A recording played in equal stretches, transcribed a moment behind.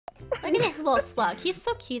Look at this little slug. He's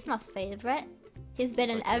so cute. He's my favorite. He's been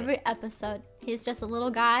in every episode. He's just a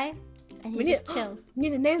little guy, and he just chills. We need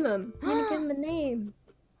to name him. We need to give him a name.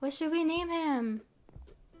 What should we name him?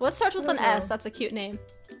 What starts with an S? That's a cute name.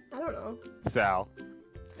 I don't know. Sal.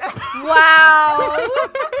 Wow!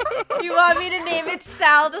 You want me to name it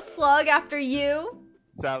Sal the Slug after you?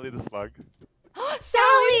 Sally the Slug.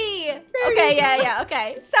 Sally! Okay, yeah,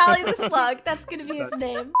 okay. Sally the Slug. That's gonna be its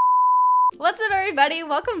name. What's up, everybody?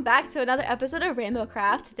 Welcome back to another episode of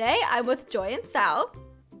Rainbowcraft. Today, I'm with Joy and Sal.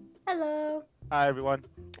 Hello. Hi, everyone.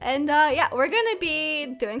 And yeah, we're gonna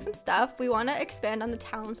be doing some stuff. We want to expand on the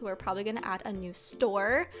town, so we're probably gonna add a new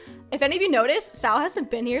store. If any of you noticed, Sal hasn't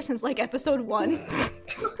been here since like episode 1.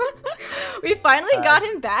 We finally got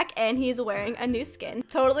him back, and he's wearing a new skin.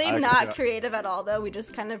 Totally not creative at all, though. We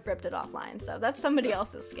just kind of ripped it offline, so that's somebody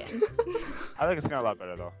else's skin. I think it's kind of a lot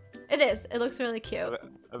better, though. It is. It looks really cute.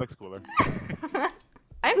 It looks cooler.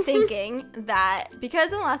 I'm thinking that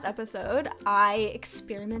because in the last episode, I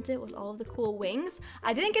experimented with all of the cool wings.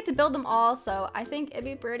 I didn't get to build them all, so I think it'd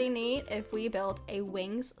be pretty neat if we built a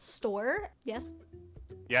wings store. Yes?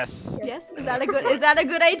 Yes. Yes? Is that a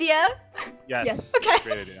good idea? Yes. Okay.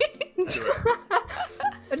 Great idea.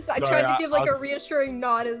 I tried to give like a reassuring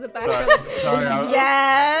nod in the background. Sorry,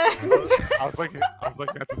 Yeah. I was looking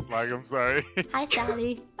at the slug. I'm sorry. Hi,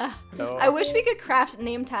 Sally. No. I wish we could craft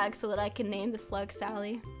name tags so that I can name the slug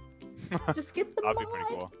Sally. Just get the That'd mod. be pretty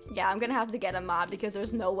cool. Yeah, I'm gonna have to get a mod because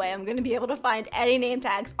there's no way I'm gonna be able to find any name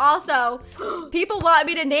tags. Also, people want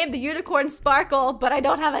me to name the unicorn Sparkle, but I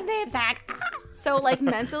don't have a name tag. So like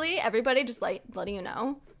mentally, everybody just like letting you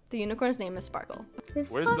know, the unicorn's name is Sparkle.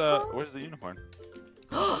 Where's the unicorn?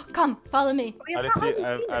 Come, follow me. I didn't see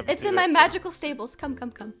it. It's in my magical stables. Come.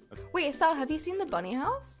 Wait, Sal, have you seen the bunny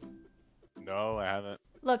house? No, I haven't.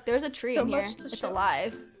 Look, there's a tree So in here. much to It's show.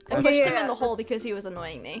 alive. I Okay, pushed him yeah, in the hole that's- because he was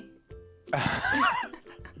annoying me.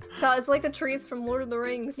 So it's like the trees from Lord of the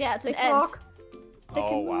Rings. Yeah, it's They an ent. talk. They Oh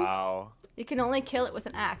can move. wow. You can only kill it with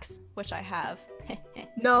an axe, which I have.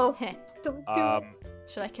 No, don't do it.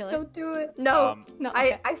 Should I kill it? Don't do it. No, No,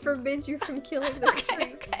 okay. I forbid you from killing this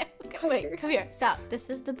tree. Okay. Wait, come here. Stop. This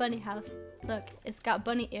is the bunny house. Look, it's got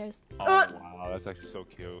bunny ears. Oh wow, that's actually so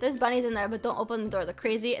cute. There's bunnies in there, but don't open the door. They're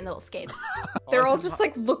crazy and they'll escape. They're all just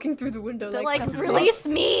like looking through the window. They're like, "Help me." release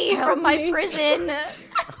me Help from my me." prison.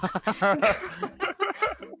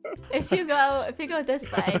 If you go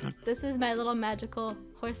this way, this is my little magical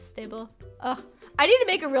horse stable. Ugh. I need to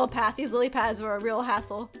make a real path. These lily paths were a real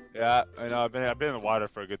hassle. Yeah, I know. I've been in the water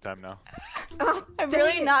for a good time now. Oh, I'm dang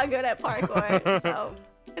really it. not good at parkour, so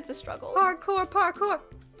it's a struggle. Parkour.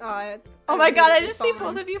 Oh my god, I just see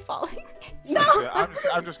both of you falling. Yeah,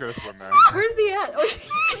 I'm just gonna swim there. Where's he at? Oh,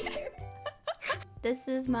 he's right there. This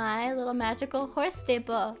is my little magical horse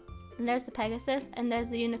stable. And there's the pegasus, and there's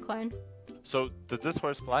the unicorn. So does this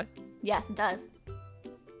horse fly? Yes, it does.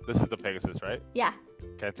 This is the Pegasus, right? Yeah.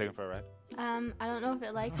 Can I take him for a ride? I don't know if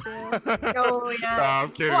it likes you. Oh No, yeah.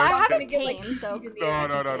 I'm kidding. Well, I I'm have kidding. it Get, like, tame, so...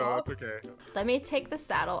 No, it's okay. Let me take the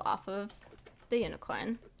saddle off of the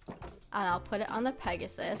unicorn, and I'll put it on the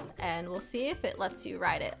pegasus, and we'll see if it lets you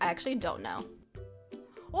ride it. I actually don't know.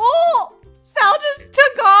 Oh! Sal just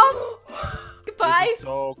took off! Goodbye! This is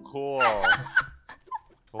so cool.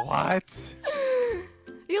 What?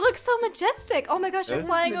 You look so majestic! Oh my gosh, you're This is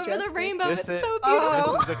flying over the majestic. rainbow! This It's is- so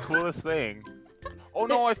beautiful! This is the coolest thing. Oh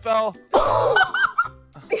no, I fell.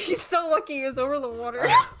 He's so lucky he was over the water.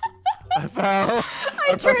 I fell.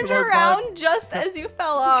 I turned around just as you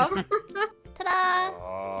fell off. Ta-da!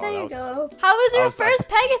 Oh, There you that go. How was your was- first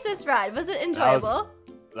Pegasus ride? Was it enjoyable?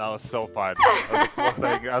 That was so fun.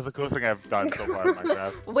 That was the coolest thing I've done so far in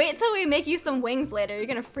Minecraft. Wait till we make you some wings later. You're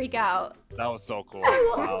gonna freak out. That was so cool.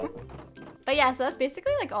 Wow. But yeah, so that's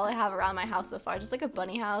basically like all I have around my house so far. Just like a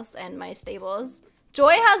bunny house and my stables.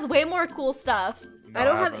 Joy has way more cool stuff. No, I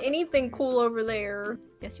don't have haven't. anything cool over there.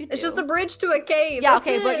 Yes, you do. It's just a bridge to a cave. Yeah, that's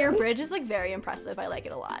okay, but it. your bridge is like very impressive. I like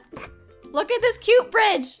it a lot. Look at this cute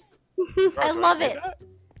bridge. I love it.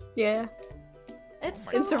 Yeah. It's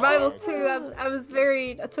Oh so In survivals cute. too,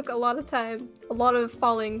 I took a lot of time. A lot of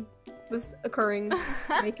falling was occurring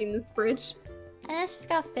making this bridge. And it's just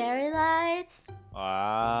got fairy lights.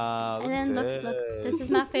 Wow. And then look, this is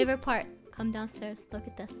my favorite part. Come downstairs. Look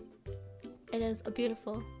at this. It is a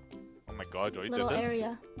beautiful Oh my god, Joy, you little did this?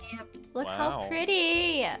 area. Yep. Look how Wow.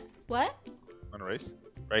 pretty. What? Want to race?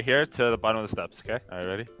 Right here to the bottom of the steps, okay? Alright,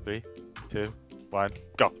 ready? 3, 2, 1,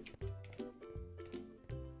 go.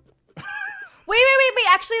 Wait.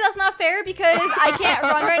 Actually, that's not fair because I can't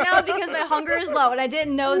run right now because my hunger is low and I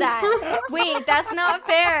didn't know that. Wait, that's not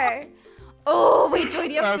fair. Oh, wait, Joy,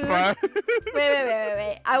 do you have That's food? fine.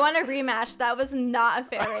 Wait. I want a rematch. That was not a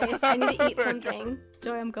fair race. I need to eat something.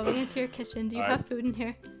 Joy, I'm going into your kitchen. Do you have food in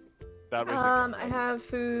here? That race I have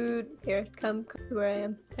food. Here, come to where I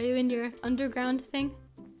am. Are you in your underground thing?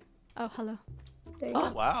 Oh, hello. There you Oh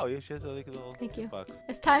go. wow, you should have like a little Thank you. box.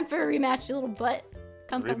 It's time for a rematch, you little butt.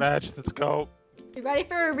 Come. Rematch, let's go. You ready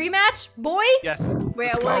for a rematch, boy? Yes. Wait,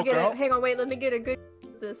 let's I want go, to get girl. it. Hang on, wait, let me get a good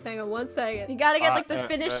this. Hang on 1 second. You gotta get like the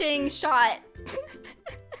finishing shot.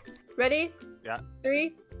 Ready? Yeah.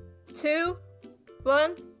 3, 2,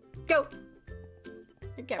 1, go!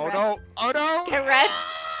 Get Oh wrecked. no! Oh no! Get wrecked.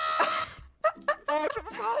 Oh,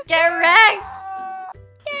 triple kill. Get wrecked.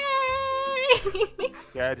 Yay!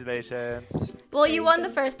 Congratulations. Well, you won the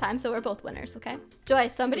first time, so we're both winners, okay? Joy,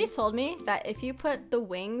 somebody told me that if you put the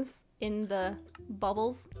wings in the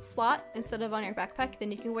bubbles slot instead of on your backpack,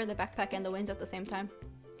 then you can wear the backpack and the wings at the same time.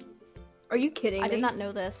 Are you kidding I me? did not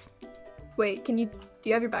know this. Wait, do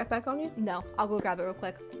you have your backpack on you? No, I'll go grab it real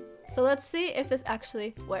quick. So let's see if this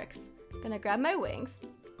actually works. Gonna grab my wings.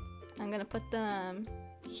 I'm gonna put them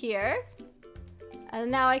here. And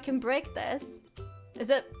now I can break this. Is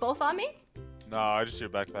it both on me? No, just your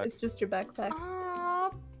backpack. It's just your backpack.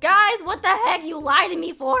 Aw, guys, what the heck you lie to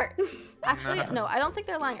me for? Actually, no, I don't think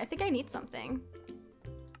they're lying. I think I need something.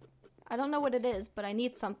 I don't know what it is, but I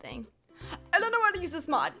need something. I don't know how to use this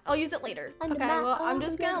mod. I'll use it later. Okay, well, I'm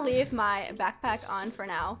just gonna leave my backpack on for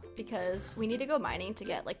now because we need to go mining to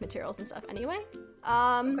get like materials and stuff anyway.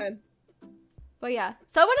 Okay. But yeah,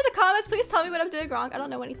 someone in the comments, please tell me what I'm doing wrong. I don't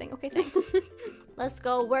know anything. Okay, thanks. Let's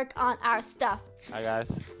go work on our stuff. Hi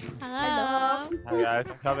guys. Hello. Hi guys,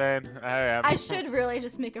 I'm coming. I am. I should really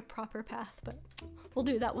just make a proper path, but we'll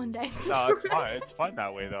do that one day. No, it's fun. It's fun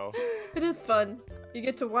that way though. It is fun. You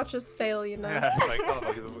get to watch us fail, you know? Yeah, it's like,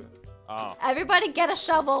 oh. Everybody get a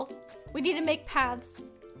shovel. We need to make paths.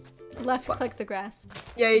 Left click the grass.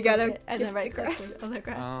 Yeah, you gotta And then right click grass. the other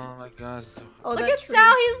grass. Oh my gosh. Oh, Look that at tree.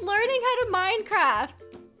 Sal, he's learning how to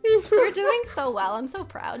Minecraft. You're doing so well. I'm so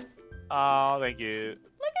proud. Oh, thank you.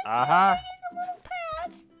 Look at Sal making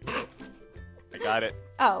a little path. I got it.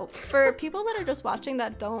 Oh, for people that are just watching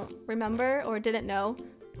that don't remember or didn't know,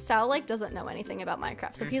 Sal like doesn't know anything about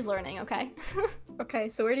Minecraft, so he's learning, okay? Okay,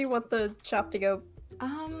 so where do you want the shop to go?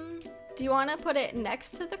 Do you want to put it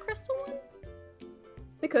next to the crystal one?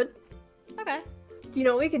 We could. Okay. Do you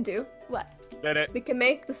know what we could do? What? Did it. We can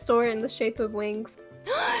make the store in the shape of wings.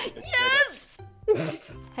 Yes!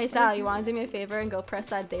 Hey Sal, you want to do me a favor and go press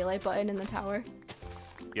that daylight button in the tower?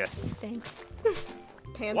 Yes. Thanks.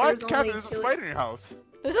 Panthers What? only Katherine, there's a kill- spider in your house.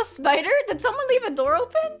 There's a spider? Did someone leave a door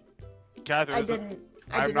open? Katherine, I there's a- didn't.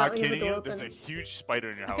 I I'm did not leave the kidding door you. open. There's a huge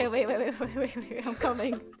spider in your house. Okay, wait. I'm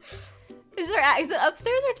coming. Is it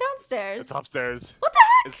upstairs or downstairs? It's upstairs. What the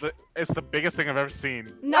heck? It's the biggest thing I've ever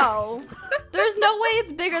seen. No. There's no way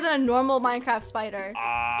it's bigger than a normal Minecraft spider.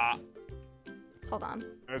 Hold on.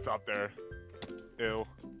 It's up there. Ew.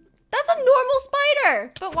 That's a normal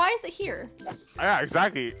spider! But why is it here? Yeah,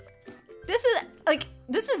 exactly.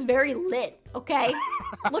 This is very lit, okay?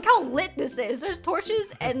 Look how lit this is. There's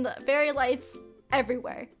torches and fairy lights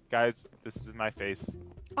everywhere. Guys, this is my face.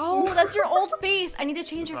 Oh, that's your old face. I need to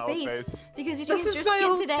change your My old face. face. Because you This changed is your my skin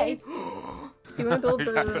old today. face. Do you want to build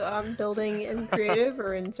the building in creative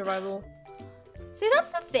or in survival? See, that's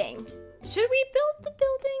the thing. Should we build the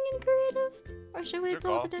building in creative? Or should we Your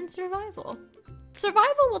build call. it in survival?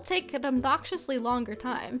 Survival will take an obnoxiously longer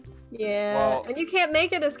time. Yeah, Well- and you can't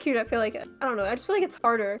make it as cute. I feel like I don't know. I just feel like it's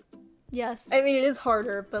harder. Yes. I mean, it is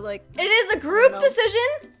harder, but like It is a group know.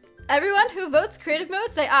 decision. Everyone who votes creative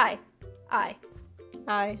mode, say aye. Aye.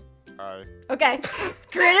 I. Alright. Okay.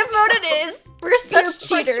 Creative mode it is. We're such Peer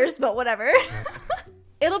pressure. cheaters, but whatever.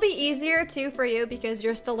 It'll be easier too for you because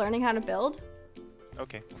you're still learning how to build.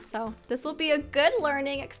 Okay. So this will be a good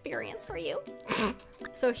learning experience for you.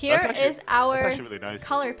 So here That's actually- is our That's actually really nice.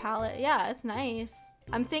 color palette. Yeah, it's nice.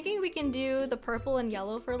 I'm thinking we can do the purple and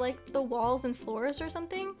yellow for like the walls and floors or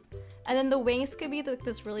something. And then the wings could be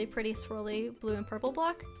this really pretty swirly blue and purple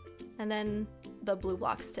block. And then the blue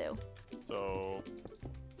blocks too. So,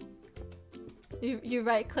 You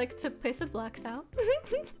right click to place the blocks out.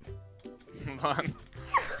 hold on.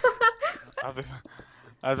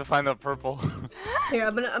 I have to find the purple. Here,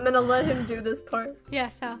 I'm gonna let him do this part. Yeah,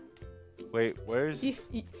 Sal. Wait, where's?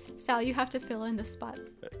 Sal, you have to fill in the spot.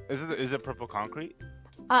 Is it purple concrete?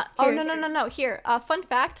 Oh, Here. no. Here, fun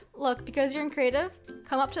fact. Look, because you're in creative,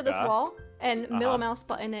 come up to this Yeah. wall and middle mouse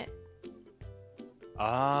button it.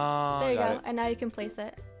 Ah. There you got go. it. And now you can place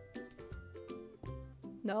it.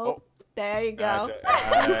 Nope. Oh. There you go.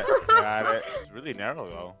 Got it. It's really narrow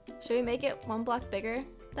though. Should we make it one block bigger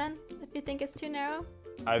then, if you think it's too narrow?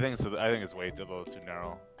 I think so. I think it's way too little too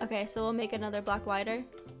narrow. Okay, so we'll make another block wider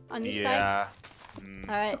on each side. Yeah.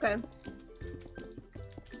 All right. Okay.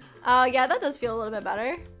 Oh yeah, that does feel a little bit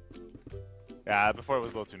better. Yeah, before it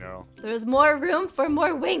was a little too narrow. There's more room for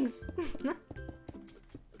more wings.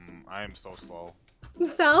 I am so slow.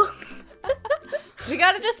 Sal. We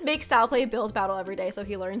gotta just make Sal play build battle every day so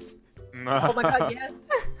he learns. Oh my god, yes.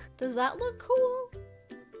 Does that look cool?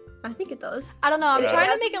 I think it does. I don't know. I'm Yeah.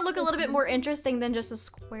 trying to make it look a little bit more interesting than just a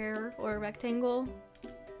square or a rectangle.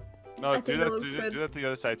 No, I do think that. it looks good. Do that to the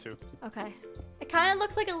other side too. Okay. It kind of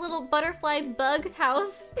looks like a little butterfly bug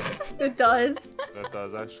house. It does. That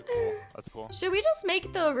does actually cool. That's cool. Should we just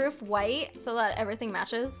make the roof white so that everything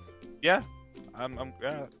matches? Yeah.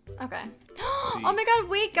 Yeah. Okay. Oh my god,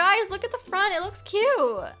 wait guys, look at the front. It looks cute.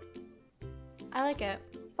 I like it.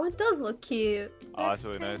 Oh, it does look cute. Oh, that's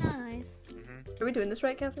really pretty nice. nice. Are we doing this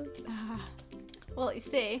right, Katherine? Well, you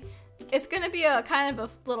see, it's gonna be a kind of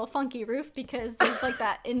a little funky roof because there's like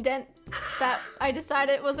that indent that I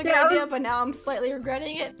decided was a good idea, but now I'm slightly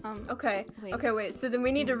regretting it. Okay. Wait. Okay, wait. So then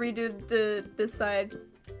we need to redo this side.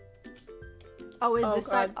 Oh, is Oh, this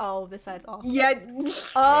side? God. Oh, this side's off. Yeah. Oh,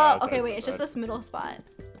 that's okay, right, wait, that's it's just right. this middle spot.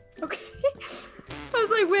 Okay. I was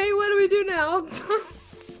like, wait, what do we do now?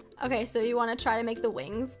 Okay, so you want to try to make the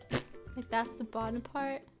wings? Like that's the bottom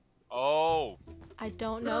part. Oh. I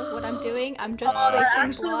don't know what I'm doing. I'm just Oh, that placing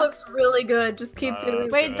actually blocks. looks really good. Just keep doing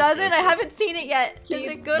it. Wait, That's does good, it? I that's haven't seen it yet. Is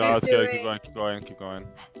Keep it good? No, it's good. Keep doing. going. Keep going. Keep going.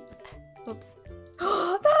 Oops.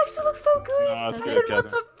 That actually looks so good. No, it's Does good, it? What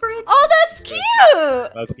Katherine. the frick? Oh, that's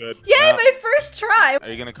cute! That's good. Yay, my first try!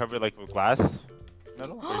 Are you gonna cover it like with glass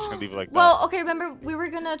metal? Or are you just gonna leave it like Well, okay, remember, we were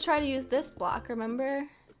gonna try to use this block, remember?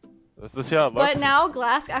 that? Let's see how it looks. But now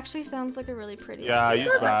glass actually sounds like a really pretty Yeah, idea.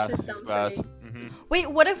 use does glass. actually Use sound glass. pretty.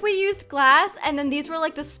 Wait, what if we used glass and then these were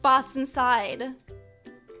like the spots inside?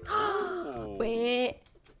 Oh. Wait,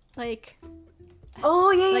 like,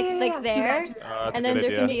 Oh yeah, Like- yeah, yeah, like yeah. Do there? that, do that. That's and a then good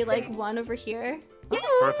there can idea. be like one over here.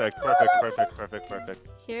 Perfect. Perfect. Perfect. Perfect. Perfect.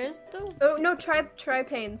 Here's the, Oh no, try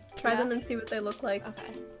panes. Try Yeah. them and see what they look like.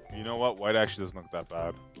 okay. You know what? White actually doesn't look that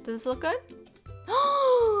bad. Does this look good?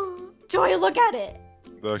 Joy, look at it!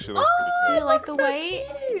 It actually looks Do pretty you good. like the looks so white?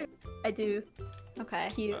 cute. I do. Okay.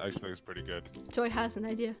 Cute. It actually looks pretty good. Joy has an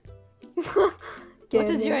idea. Get What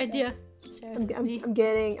is it. your idea? Share it with me.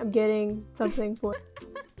 I'm getting something for it.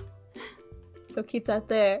 So keep that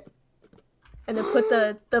there. And then put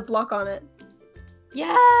the block on it.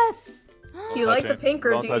 Yes! Do you like the Touch it. pink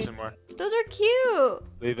or Don't do touch you... it more. Those are cute!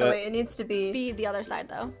 Leave Oh it. wait, it needs to be... Be the other side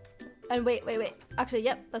though. And wait. Actually,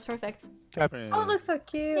 yep, that's perfect. Katherine. Oh, it looks so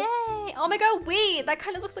cute. Yay! Oh my god, wait! That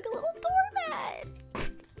kind of looks like a little doormat!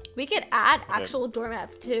 We could add actual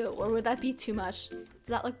doormats too, or would that be too much? Does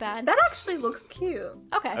that look bad? That actually looks cute.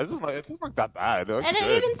 Okay. It doesn't look that bad. It looks And it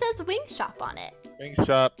good. even says wing shop on it. Wing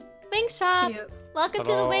shop. Wing shop! Cute. Welcome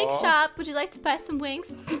to the wing Hello. shop! Would you like to buy some wings?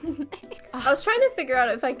 I was trying to figure out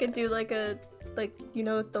if I could do like you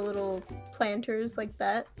know, the little planters like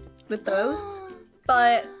that with those,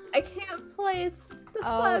 but I can't place the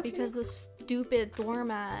Oh, slab. because the stupid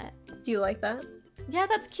doormat. Do you like that? Yeah,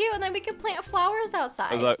 that's cute, and then we can plant flowers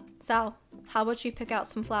outside. Look. Sal, how about you pick out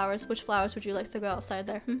some flowers? Which flowers would you like to go outside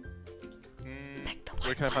there? Pick the white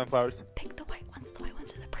Where can I find ones. flowers? Pick the white ones. The white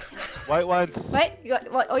ones are the prettiest. White ones. White?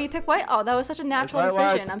 Oh, you pick white? Oh, that was such a natural white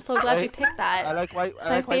decision. ones. I'm so glad you I- picked that. I like white. It's I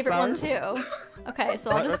my like white favorite one flowers. too. Okay, so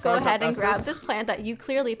I'll White just go flowers are ahead and grab bestest. this plant that you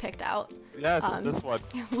clearly picked out. Yes, Um, this one.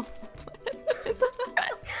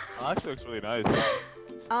 Oh, actually looks really nice.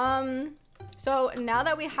 So now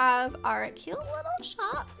that we have our cute little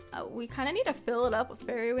shop, we kind of need to fill it up with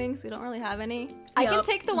fairy wings. We don't really have any. I can Yup.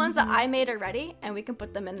 take the ones that I made already and we can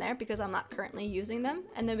put them in there because I'm not currently using them.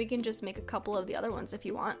 And then we can just make a couple of the other ones if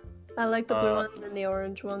you want. I like the blue ones and the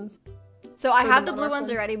orange ones. So I Or have the the blue monarch ones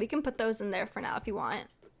ones. already. We can put those in there for now if you want.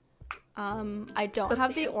 I don't Up have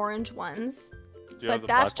to the you. orange ones, Do you have but the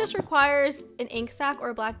that black just ones? requires an ink sac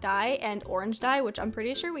or black dye and orange dye, which I'm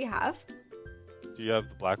pretty sure we have. Do you have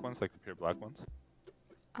the black ones, like the pure black ones?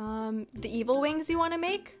 The evil wings you want to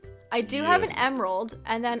make? I do have an Yes. emerald,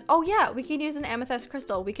 and then, oh yeah, we can use an amethyst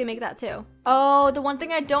crystal. We can make that too. Oh, the one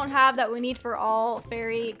thing I don't have that we need for all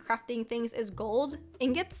fairy crafting things is gold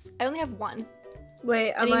ingots. I only have one.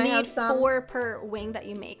 Wait, I And you might need have some. 4 per wing that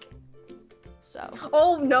you make. So,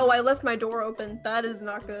 Oh no, I left my door open. That is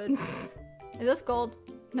not good. is this gold?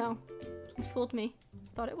 No. You fooled me.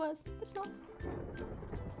 I thought it was. It's not.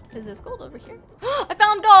 Is this gold over here? I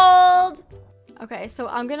found gold! Okay, so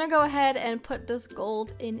I'm gonna go ahead and put this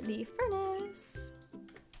gold in the furnace.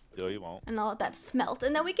 No, you won't. And I'll let that smelt,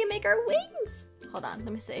 and then we can make our wings. Hold on,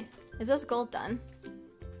 let me see. Is this gold done?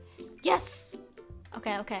 Yes!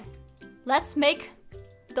 Okay. Let's make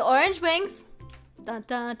The orange wings. Dun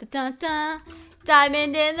dun dun dun dun.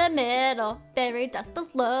 Diamond in the middle. Fairy dust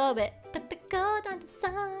below it. Put the gold on the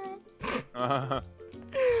side.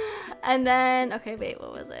 And then, okay, wait,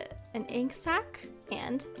 what was it? An ink sac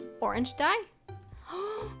and orange dye.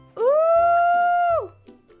 Ooh!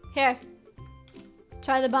 Here.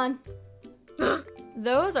 Try the bun.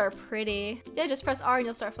 Those are pretty. Yeah, just press R and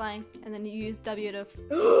you'll start flying. And then you use W to...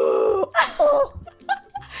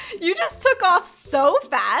 You just took off so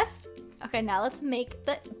fast. Okay, now let's make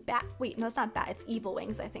the bat. Wait, no, it's not bat. It's evil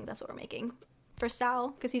wings. I think that's what we're making. For Sal,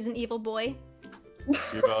 because he's an evil boy.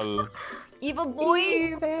 Evil. Evil boy.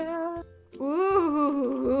 Evil.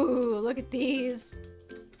 Ooh, look at these.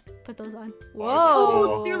 Put those on. Whoa.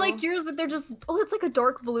 Oh, they're like yours, but they're just... Oh, it's like a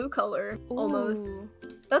dark blue color, almost. Ooh.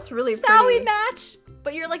 That's really Sal, pretty. we match.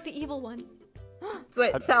 But you're like the evil one.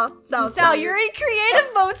 Wait, Sal, Sal, you're in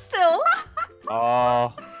creative mode still.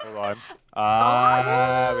 Oh, hold on.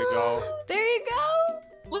 There we go. There you go.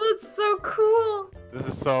 Well, that's so cool. This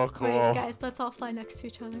is so cool. Wait, guys, let's all fly next to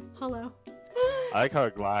each other. Hello. I like how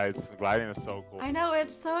it glides. The gliding is so cool. I know,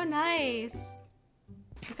 it's so nice.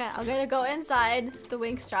 Okay, I'm gonna go inside the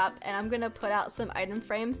wing strap and I'm gonna put out some item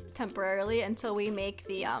frames temporarily until we make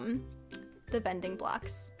the vending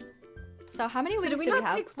blocks. So how many So wings do we do we not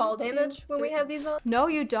have? take fall 1, 2, damage when we 3. have these on? No,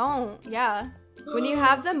 you don't. Yeah. When you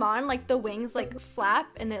have them on, like the wings like flap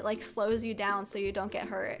and it like slows you down so you don't get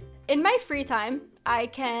hurt. In my free time, I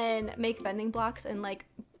can make vending blocks and like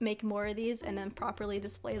make more of these and then properly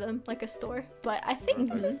display them like a store. But I think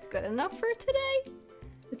this is good enough for today.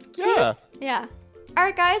 It's cute. Yeah. Yeah.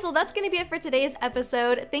 Alright guys, well that's going to be it for today's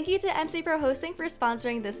episode. Thank you to MCProHosting for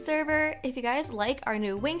sponsoring this server. If you guys like our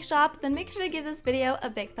new wing shop, then make sure to give this video a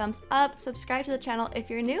big thumbs up, subscribe to the channel if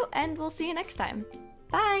you're new, and we'll see you next time.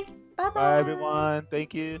 Bye! Bye, everyone.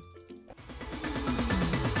 Thank you.